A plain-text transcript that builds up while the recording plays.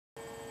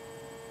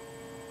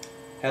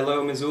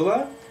Hello,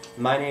 Missoula.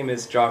 My name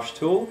is Josh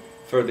Tewell.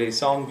 For the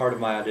song part of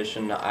my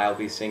audition, I'll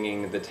be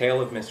singing The Tale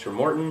of Mr.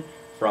 Morton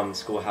from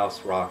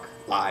Schoolhouse Rock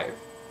Live.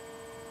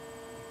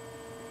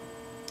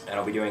 And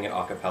I'll be doing it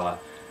a cappella.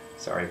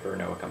 Sorry for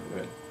no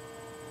accompaniment.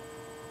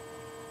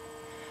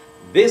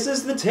 This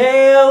is the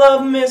tale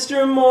of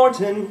Mr.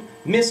 Morton.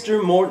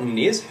 Mr. Morton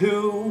is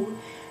who?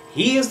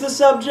 He is the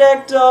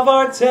subject of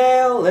our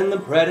tale, and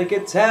the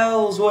predicate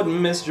tells what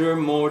Mr.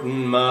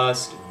 Morton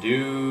must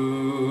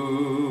do.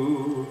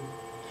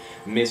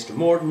 Mr.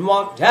 Morton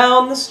walked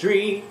down the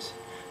street.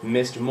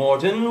 Mr.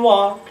 Morton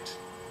walked.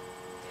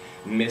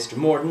 Mr.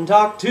 Morton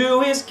talked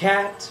to his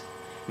cat.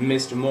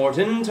 Mr.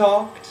 Morton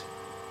talked.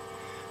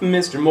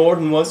 Mr.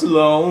 Morton was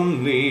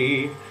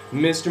lonely.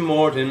 Mr.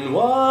 Morton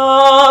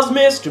was.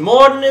 Mr.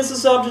 Morton is the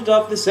subject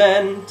of the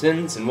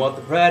sentence, and what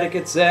the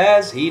predicate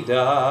says he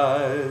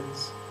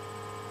does.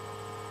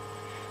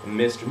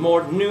 Mr.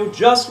 Morton knew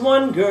just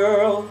one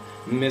girl.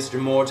 Mr.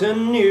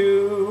 Morton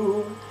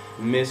knew.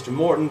 Mr.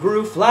 Morton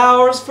grew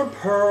flowers for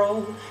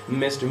Pearl.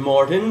 Mr.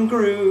 Morton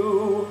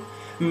grew.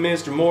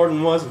 Mr.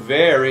 Morton was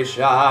very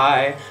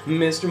shy.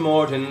 Mr.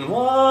 Morton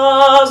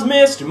was.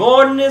 Mr.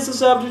 Morton is the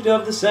subject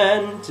of the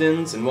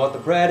sentence, and what the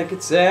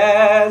predicate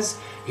says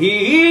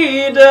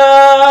he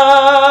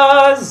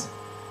does.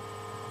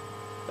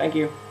 Thank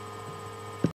you.